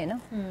खाने होइन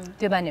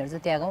त्यो बानीहरू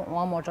चाहिँ त्यागौँ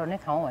वार्म वाटर नै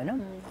खाउँ होइन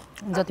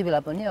जति बेला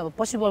पनि अब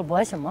पोसिबल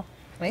भएसम्म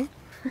है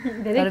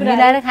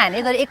मिलाएर खाने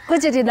तर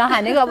एकैचोटि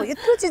नखाने अब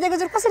यत्रो चिज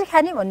एकैचोटि कसरी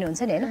खाने भन्ने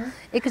हुन्छ नि होइन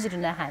एकैचोटि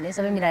नखाने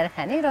सबै मिलाएर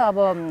खाने र अब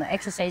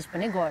एक्सर्साइज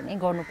पनि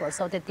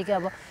गर्नुपर्छ त्यत्तिकै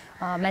अब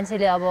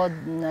मान्छेले अब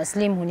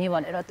स्लिम हुने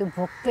भनेर त्यो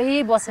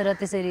भोकै बसेर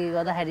त्यसरी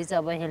गर्दाखेरि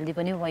चाहिँ अब हेल्दी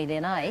पनि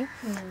भइँदैन है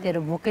त्यही भएर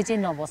भोकै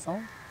चाहिँ नबसौँ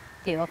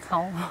त्यही हो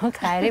खाउँ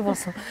खाएरै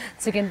बसौँ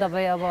चिकन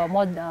तपाईँ अब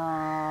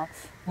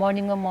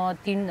मर्निङमा म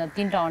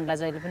तीनवटा अन्डा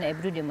जहिले पनि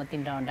एभ्री डे म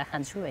 3टा अन्डा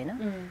खान्छु होइन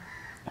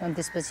अनि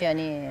त्यसपछि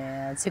अनि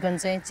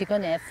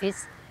चिकन या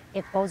फिस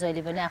एक पाउ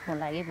जहिले पनि आफ्नो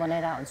लागि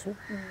बनाएर हुन्छु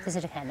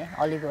त्यसरी खाने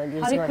अलिभ ओइल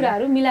युज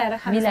गरेर मिलाएर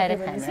खाने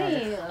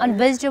अनि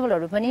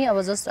भेजिटेबलहरू पनि अब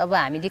जस्ट अब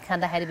हामीले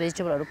खाँदाखेरि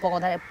भेजिटेबलहरू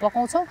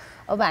पकाउँछौँ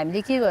अब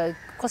हामीले के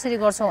कसरी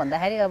गर्छौँ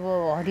भन्दाखेरि अब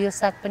हरियो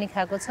साग पनि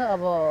खाएको छ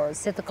अब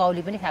सेतो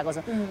काउली पनि खाएको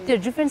छ त्यो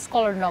डिफ्रेन्ट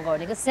कलर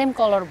नगर्ने कि सेम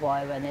कलर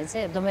भयो भने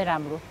चाहिँ एकदमै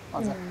राम्रो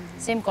हुन्छ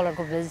सेम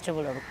कलरको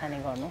भेजिटेबलहरू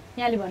खाने गर्नु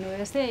यहाँले भन्नुभयो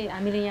जस्तै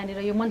हामीले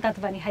यहाँनिर यो मनतातो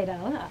पानी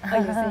खाइरहेको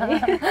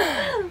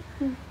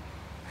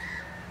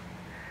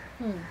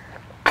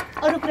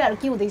अरू कुराहरू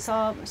के हुँदैछ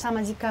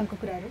सामाजिक कामको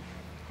कुराहरू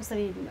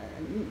कसरी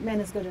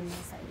म्यानेज गरिरहनु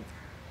भएको छ अहिले?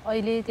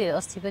 अहिले त्यो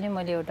अस्ति पनि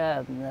मैले एउटा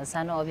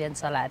सानो अभियान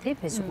चलाएको थिएँ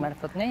फेसबुक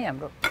मार्फत नै।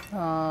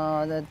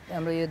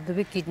 हाम्रो यो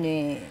दुवै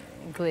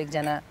किडनीको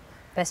एकजना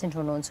पेसेन्ट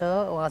हुनुहुन्छ,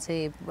 उहाँ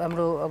चाहिँ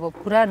हाम्रो अब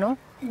पुरानो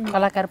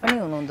कलाकार पनि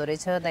हुनुहुँदो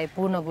रहेछ दाइ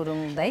पूर्ण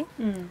गुरुङ दाइ।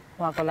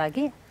 उहाँको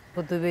लागि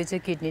दुवै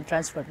चाहिँ किडनी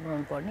ट्रान्सप्लान्ट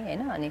गर्नुपर्ने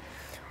होइन, अनि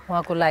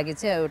उहाँको लागि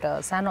चाहिँ एउटा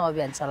सानो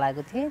अभियान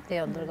चलाएको थिएँ। त्यही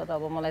अन्तर्गत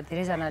अब मलाई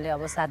धेरैजनाले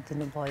अब साथ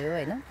दिनुभयो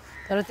होइन।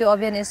 तर त्यो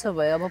अभियान यसो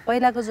भयो, अब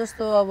पहिलाको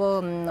जस्तो अब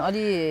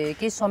अलि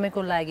केही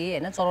समयको लागि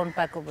होइन चलाउनु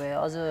पाएको भयो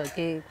अझ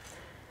केही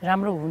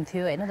राम्रो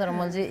हुन्थ्यो होइन। तर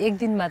मैले चाहिँ एक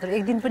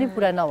दिन पनि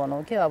पुरा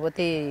नभनौँ कि अब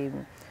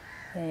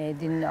त्यही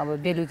दिन अब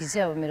बेलुकी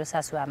चाहिँ अब मेरो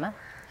सासुआमा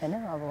होइन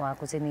अब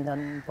उहाँको चाहिँ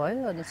निधन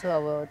भयो। अनि सो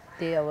अब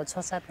त्यही अब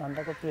 6-7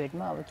 घन्टाको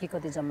पिरियडमा अब के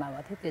कति जम्मा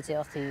भएको थियो त्यो चाहिँ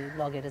अस्ति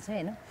लगेर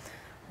चाहिँ होइन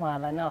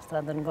उहाँलाई नै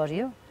हस्तान्तरण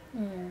गरियो।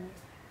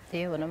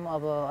 त्यही भनौँ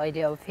अब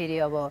अहिले अब फेरि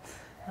अब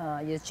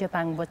यो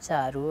चेपाङ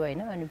बच्चाहरू होइन,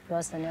 अनि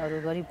प्लस अनि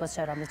अरू गरिब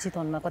बच्चाहरू हाम्रो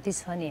चितवनमा कति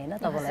छ नि होइन,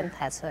 तपाईँलाई पनि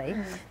थाहा छ है।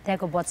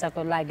 त्यहाँको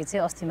बच्चाको लागि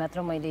चाहिँ अस्ति मात्र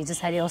मैले हिजो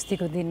सारी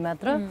अस्तिको दिन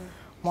मात्र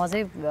म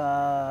चाहिँ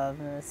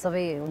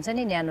सबै हुन्छ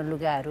नि न्यानो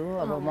लुगाहरू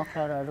अब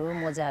मफलरहरू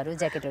मोजाहरू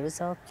ज्याकेटहरू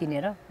सब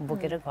किनेर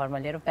बोकेर घरमा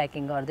लिएर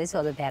प्याकिङ गर्दैछु।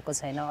 अझ भ्याएको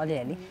छैन,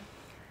 अलिअलि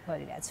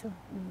गरिरहेको छु।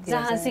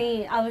 जहाँ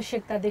चाहिँ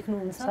आवश्यकता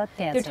देख्नुहुन्छ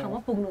त्यो ठाउँमा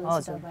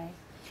पुग्नुहुन्छ तपाईँ।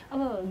 अब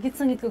गीत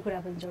सङ्गीतको कुरा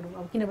पनि जोडौँ,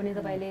 अब किनभने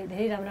तपाईँले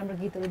धेरै राम्रो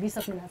गीतहरू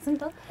दिइसक्नु भएको छ नि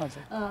त।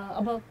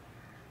 अब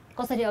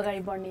कसरी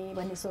अगाडि बढ्ने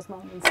भन्ने सोचमा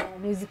हुनुहुन्छ?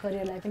 म्युजिक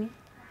करियरलाई पनि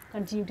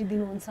कन्टिन्युटी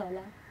दिनुहुन्छ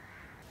होला?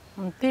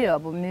 त्यही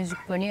अब म्युजिक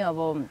पनि अब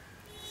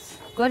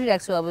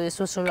गरिरहेको छु। अब यो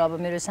सोसल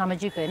अब मेरो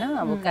सामाजिक होइन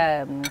अब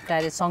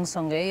कार्य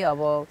सँगसँगै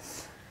अब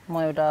म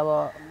एउटा अब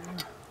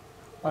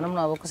भनौँ न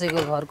अब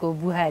कसैको घरको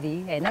बुहारी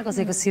होइन,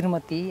 कसैको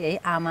श्रीमती है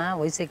आमा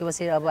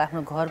भइसकेपछि अब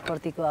आफ्नो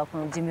घरप्रतिको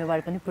आफ्नो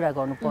जिम्मेवारी पनि पुरा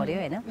गर्नु पर्यो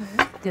होइन।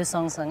 त्यो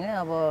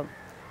सँगसँगै अब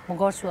म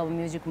गर्छु अब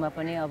म्युजिकमा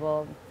पनि अब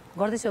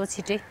गर्दैछु। अब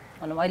छिट्टै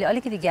भनौँ अहिले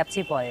अलिकति ग्याप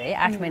चाहिँ भयो है,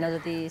 8 महिना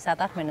जति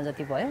 7-8 महिना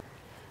जति भयो।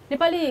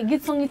 नेपाली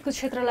गीत सङ्गीतको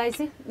क्षेत्रलाई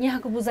चाहिँ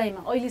यहाँको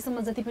बुझाइमा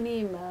अहिलेसम्म जति पनि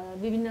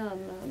विभिन्न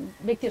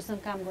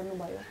व्यक्तिहरूसँग काम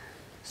गर्नुभयो,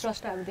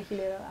 स्रष्टाहरूदेखि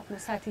लिएर आफ्नो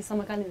साथी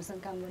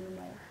समकालीनहरूसँग काम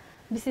गर्नुभयो,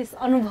 विशेष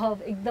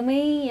अनुभव एकदमै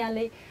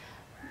यहाँले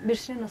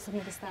बिर्सिन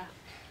नसक्ने त्यस्ता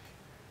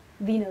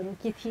दिनहरू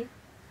के थिए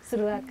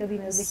सुरुवातका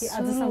दिनहरूदेखि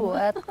आजसम्म?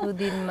 सुरुवातको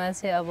दिनमा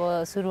चाहिँ अब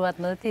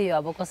सुरुवातमा त्यही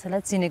अब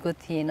कसैलाई चिनेको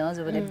थिएन,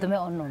 जो पनि एकदमै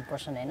अननोन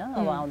पर्सन होइन।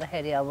 अब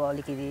आउँदाखेरि अब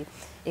अलिकति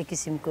एक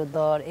किसिमको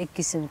डर एक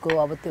किसिमको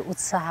अब त्यो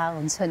उत्साह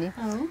हुन्छ नि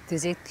त्यो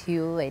चाहिँ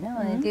थियो होइन।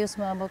 अनि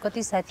त्यसमा अब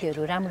कति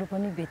साथीहरू राम्रो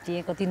पनि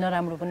भेटिए कति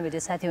नराम्रो पनि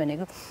भेटिए। साथी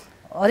भनेको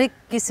हरेक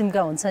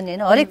किसिमका हुन्छन्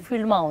होइन, हरेक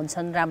फिल्डमा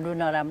हुन्छन् राम्रो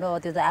नराम्रो,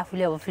 त्यो त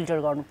आफूले अब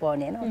फिल्टर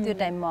गर्नुपर्ने होइन। त्यो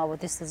टाइममा अब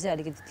त्यस्तो चाहिँ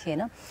अलिकति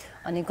थिएन।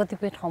 अनि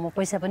कतिपय ठाउँमा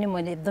पैसा पनि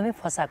मैले एकदमै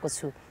फसाएको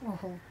छु,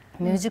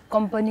 म्युजिक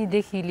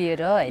कम्पनीदेखि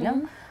लिएर होइन।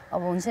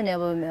 अब हुन्छ नि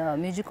अब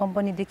म्युजिक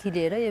कम्पनीदेखि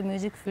लिएर यो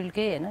म्युजिक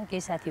फिल्डकै होइन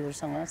केही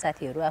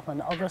साथीहरू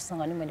आफूभन्दा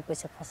अग्रजसँग नि मैले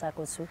पैसा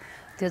फसाएको छु।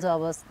 त्यो त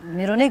अब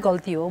मेरो नै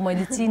गल्ती हो,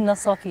 मैले चिन्न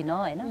सकिनँ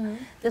होइन।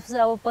 त्यसपछि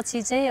अब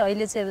पछि चाहिँ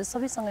अहिले चाहिँ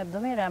सबैसँग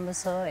एकदमै राम्रो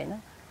छ होइन।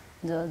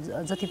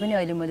 जति पनि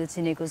अहिले मैले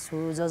चिनेको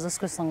छु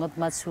जसको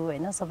सङ्गतमा छु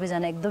होइन,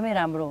 सबैजना एकदमै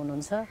राम्रो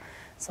हुनुहुन्छ।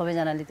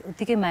 सबैजनाले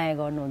उत्तिकै माया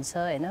गर्नुहुन्छ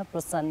होइन,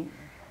 प्रोत्साहन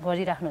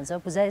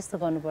गरिराख्नुहुन्छ। पूजा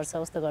यस्तो गर्नुपर्छ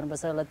उस्तो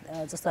गर्नुपर्छ,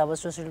 जस्तो अब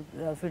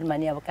सोसियल फिल्डमा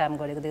नि अब काम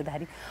गरेको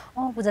देख्दाखेरि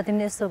पूजा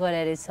तिमीले यस्तो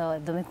गरे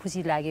रहेछ एकदमै खुसी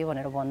लाग्यो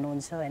भनेर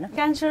भन्नुहुन्छ होइन।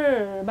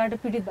 क्यान्सरबाट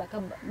पीडित भएका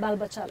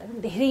बालबच्चाहरूलाई पनि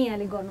धेरै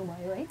यहाँले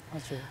गर्नुभयो है।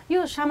 हजुर, यो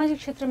सामाजिक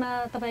क्षेत्रमा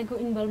तपाईँको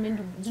इन्भल्भमेन्ट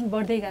जुन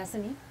बढ्दै गएको छ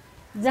नि,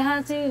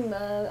 जहाँ चाहिँ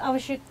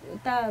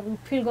आवश्यकता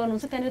फिल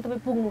गर्नुहुन्छ त्यहाँनिर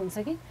तपाईँ पुग्नुहुन्छ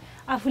कि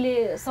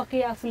आफूले सके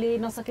आफूले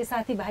नसके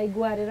साथीभाइ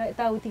गुहारेर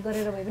यताउति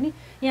गरेर भए पनि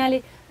यहाँले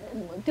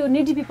त्यो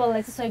निडी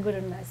पिपललाई चाहिँ सहयोग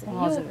गरिरहनु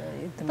भएको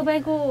छ।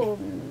 तपाईँको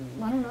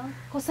भनौँ न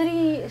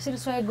कसरी यसरी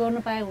सहयोग गर्न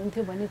पाए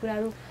हुन्थ्यो भन्ने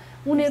कुराहरू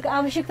उनीहरूको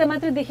आवश्यकता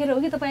मात्रै देखेर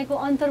हो कि तपाईँको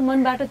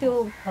अन्तर्मनबाट त्यो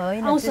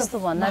आउँछ? त्यस्तो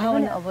भन्नाले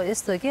पनि अब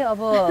यस्तो कि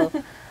अब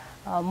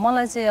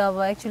मलाई चाहिँ अब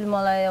एक्चुअली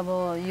मलाई अब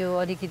यो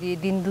अलिकति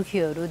दिन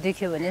दुखीहरू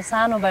देख्यो भने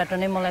सानोबाट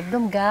नै मलाई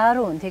एकदम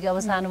गाह्रो हुन्थ्यो कि अब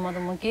सानोमा त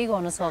म केही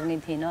गर्न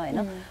सक्ने थिइनँ होइन।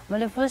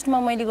 मैले फर्स्टमा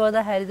मैले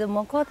गर्दाखेरि त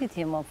म कति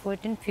थिएँ, म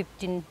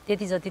 14-15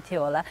 त्यति जति थियो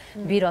होला।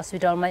 वीर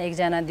हस्पिटलमा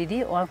एकजना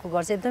दिदी, उहाँको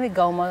घर चाहिँ एकदमै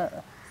गाउँमा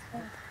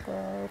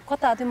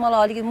कता थियो। मलाई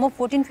अलिकति म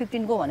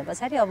 14-15 को भने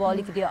पछाडि अब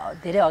अलिकति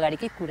धेरै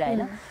अगाडिकै कुरा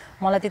होइन,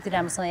 मलाई त्यति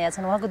राम्रोसँग याद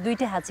छैन। उहाँको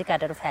दुईटै हात चाहिँ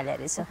काटेर फाले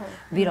रहेछ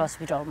वीर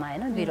हस्पिटलमा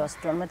होइन। वीर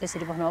हस्पिटलमा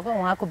त्यसरी बस्नुभएको,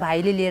 उहाँको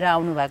भाइले लिएर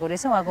आउनु भएको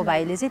रहेछ। उहाँको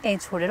भाइले चाहिँ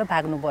त्यहीँ छोडेर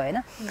भाग्नु भयो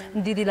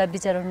होइन। दिदीलाई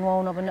बिचरा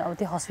नुहाउन पनि अब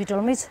त्यो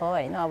हस्पिटलमै छ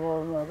होइन।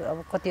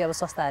 अब कति अब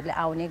संस्थाहरूले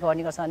आउने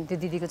गर्ने गर्छ। अनि त्यो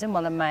दिदीको चाहिँ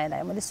मलाई माया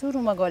लाग्यो। मैले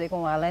सुरुमा गरेको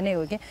उहाँलाई नै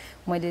हो कि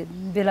मैले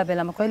बेला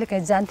बेलामा कहिले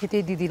काहीँ जान्थेँ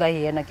त्यही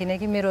दिदीलाई हेर्न,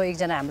 किनकि मेरो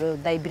एकजना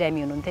हाम्रो दाइ बिरामी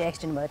हुनुहुन्थ्यो,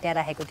 एक्सिडेन्ट भएर त्यहाँ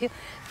राखेको थियो।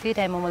 त्यही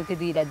टाइममा मैले त्यो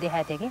दिदीलाई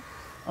देखाएको थिएँ कि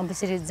अनि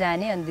त्यसरी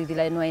जाने अनि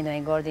दिदीलाई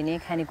नुहाइ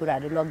गरिदिने,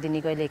 खानेकुराहरू लगिदिने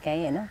कहिले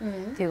काहीँ होइन।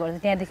 त्यो गर्दा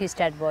त्यहाँदेखि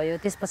स्टार्ट भयो।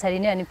 त्यस पछाडि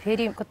नै अनि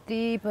फेरि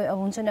कतिपय अब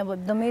हुन्छ नि अब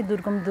एकदमै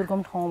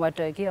दुर्गम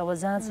ठाउँबाट कि अब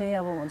जहाँ चाहिँ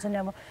अब हुन्छ नि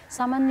अब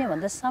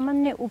सामान्यभन्दा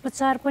सामान्य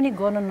उपचार पनि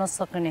गर्न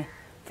नसक्ने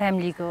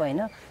फ्यामिलीको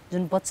होइन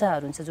जुन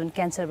बच्चाहरू हुन्छ, जुन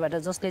क्यान्सरबाट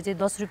जसले चाहिँ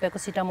 10 रुपियाँको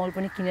सिटामोल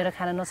पनि किनेर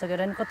खान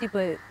नसकेर नि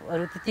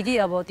कतिपयहरू त्यतिकै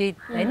अब त्यही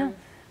होइन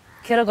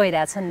खेर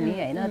गइरहेछन् नि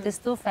होइन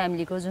त्यस्तो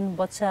फ्यामिलीको जुन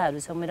बच्चाहरू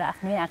छ मेरो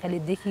आफ्नै आँखाले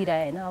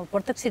देखिरहे होइन अब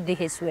प्रत्यक्ष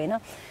देखेको छु होइन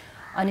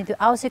अनि त्यो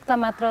आवश्यकता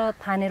मात्र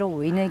ठानेर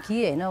होइन कि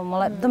होइन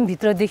मलाई एकदम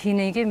भित्रदेखि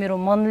नै के मेरो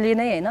मनले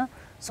नै होइन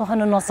सहन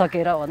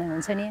नसकेर भने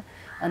हुन्छ नि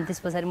अनि त्यस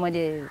पछाडि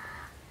मैले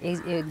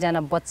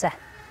एकजना बच्चा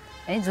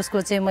है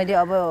जसको चाहिँ मैले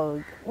अब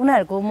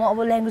उनीहरूको म अब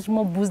ल्याङ्ग्वेज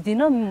म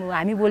बुझ्दिनँ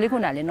हामी बोलेको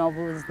उनीहरूले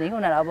नबुझ्ने कि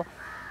उनीहरू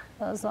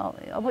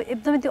अब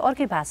एकदमै त्यो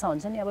अर्कै भाषा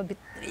हुन्छ नि अब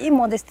भित्रै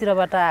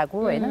मधेसतिरबाट आएको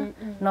होइन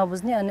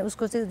नबुझ्ने अनि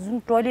उसको चाहिँ जुन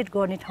टोइलेट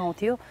गर्ने ठाउँ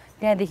थियो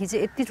त्यहाँदेखि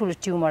चाहिँ यति ठुलो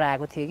ट्युमर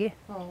आएको थियो कि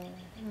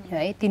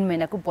है 3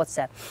 महिनाको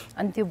बच्चा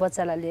अनि त्यो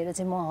बच्चालाई लिएर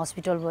चाहिँ म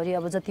हस्पिटलभरि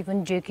अब जति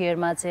पनि डे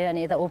केयरमा चाहिँ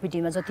अनि यता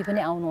ओपिडीमा जति पनि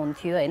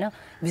आउनुहुन्थ्यो होइन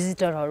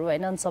भिजिटरहरू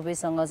होइन अनि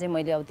सबैसँग चाहिँ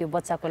मैले अब त्यो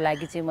बच्चाको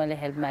लागि चाहिँ मैले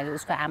हेल्प मागेँ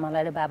उसको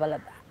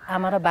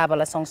आमा र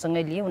बाबालाई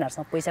सँगसँगै लिएँ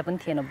उनीहरूसँग पैसा पनि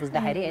थिएन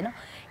बुझ्दाखेरि होइन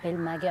हेल्प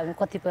मागेँ अब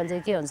कतिपय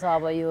चाहिँ के हुन्छ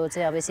अब यो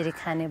चाहिँ अब यसरी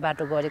खाने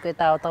बाटो गरेको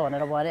यताउता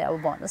भनेर भने अब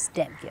भन्नुहोस्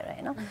ड्याम केयर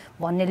होइन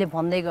भन्नेले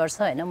भन्दै गर्छ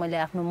होइन मैले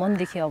आफ्नो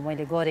मनदेखि अब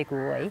मैले गरेको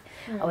हो है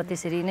अब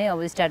त्यसरी नै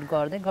अब स्टार्ट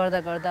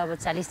गर्दा अब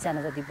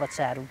 40जना जति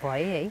बच्चाहरू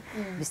भए है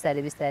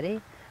बिस्तारै बिस्तारै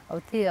अब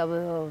त्यही अब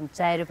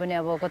चाहेर पनि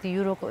अब कति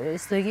युरोको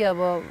यस्तो कि अब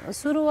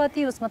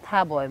सुरुवाती उसमा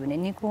थाहा भयो भने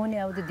निको हुने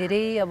अब त्यो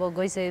धेरै अब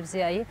गइसकेपछि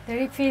है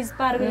धेरै फेज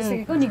पार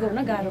गरिसकेको निको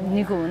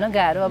हुन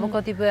गाह्रो अब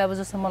कतिपय अब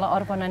जस्तो मलाई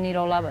अर्पणा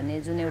निरौला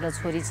भन्ने जुन एउटा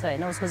छोरी छ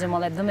होइन उसको चाहिँ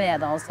मलाई एकदमै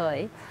याद आउँछ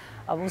है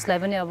अब उसलाई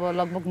पनि अब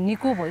लगभग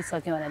निको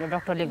भइसक्यो भनेर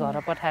डक्टरले घर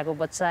पठाएको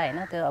बच्चा होइन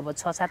त्यो अब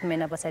 6-7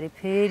 महिना पछाडि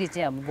फेरि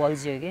चाहिँ अब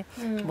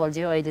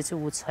बल्झ्यो अहिले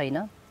चाहिँ ऊ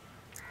छैन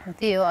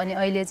त्यही हो अनि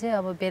अहिले चाहिँ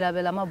अब बेला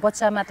बेलामा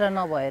बच्चा मात्र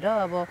नभएर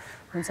अब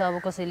हुन्छ अब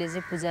कसैले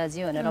चाहिँ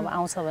पूजाजी भनेर अब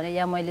आउँछ भने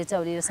या मैले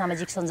चाहिँ अब यो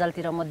सामाजिक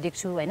सञ्जालतिर म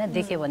देख्छु होइन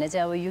देखेँ भने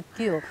चाहिँ अब यो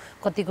के हो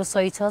कतिको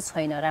सही छ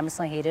छैन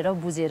राम्रोसँग हेरेर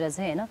बुझेर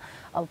चाहिँ होइन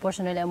अब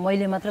पर्सनली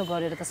मैले मात्र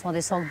गरेर त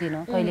सधैँ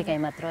सक्दिनँ कहिलेकाहीँ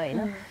मात्र होइन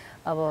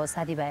अब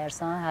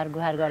साथीभाइहरूसँग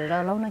हारगुहार गरेर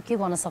लौ न के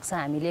गर्न सक्छ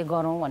हामीले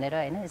गरौँ भनेर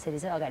होइन यसरी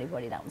चाहिँ अगाडि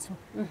बढिरहन्छौँ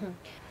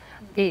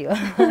त्यही हो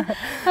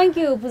थ्याङ्क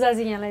यू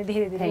पूजाजी यहाँलाई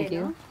धेरै धेरै थ्याङ्क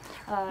यू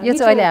यो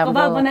चाहिँ अहिले हाम्रो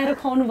कबाब बनाएर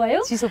खुवाउनु भयो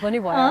चिसो पनि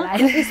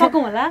भयो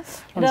सकौँ होला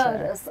र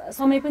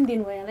समय पनि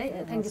दिनुभयो यहाँलाई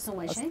thank you so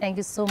much thank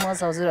you so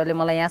much हजुरहरूले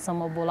मलाई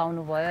यहाँसम्म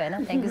बोलाउनु भयो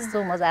होइन थ्याङ्क यू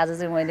सो मच आज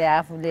चाहिँ मैले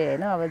आफूले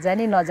होइन अब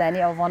जानी नजानी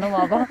अब भनौँ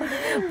अब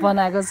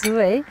बनाएको छु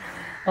है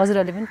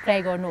हजुरहरूले पनि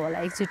ट्राई गर्नु होला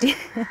एकचोटि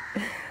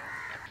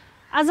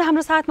आज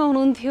हाम्रो साथमा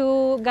हुनुहुन्थ्यो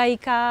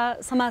गायिका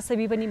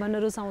समाजसेवी पनि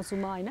भन्न रुचाउँछु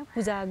म होइन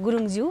पूजा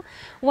गुरुङज्यू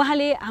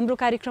उहाँले हाम्रो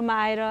कार्यक्रममा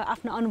आएर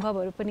आफ्नो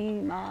अनुभवहरू पनि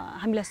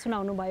हामीलाई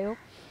सुनाउनु भयो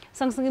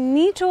सँगसँगै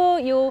मिठो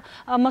यो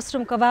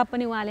मसरुम कबाब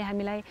पनि उहाँले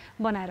हामीलाई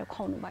बनाएर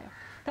खुवाउनु भयो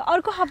त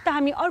अर्को हप्ता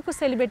हामी अर्को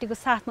सेलिब्रिटीको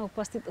साथमा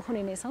उपस्थित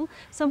हुने नै छौँ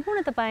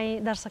सम्पूर्ण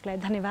तपाईँ दर्शकलाई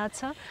धन्यवाद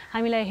छ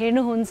हामीलाई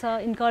हेर्नुहुन्छ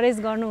इन्करेज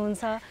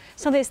गर्नुहुन्छ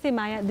सधैँ यस्तै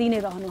माया दिने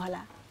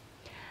रहनुहोला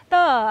त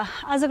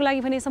आजको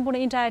लागि भने सम्पूर्ण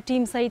इन्टायर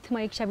टिमसहित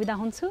म इच्छा बिदा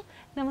हुन्छु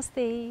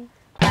नमस्ते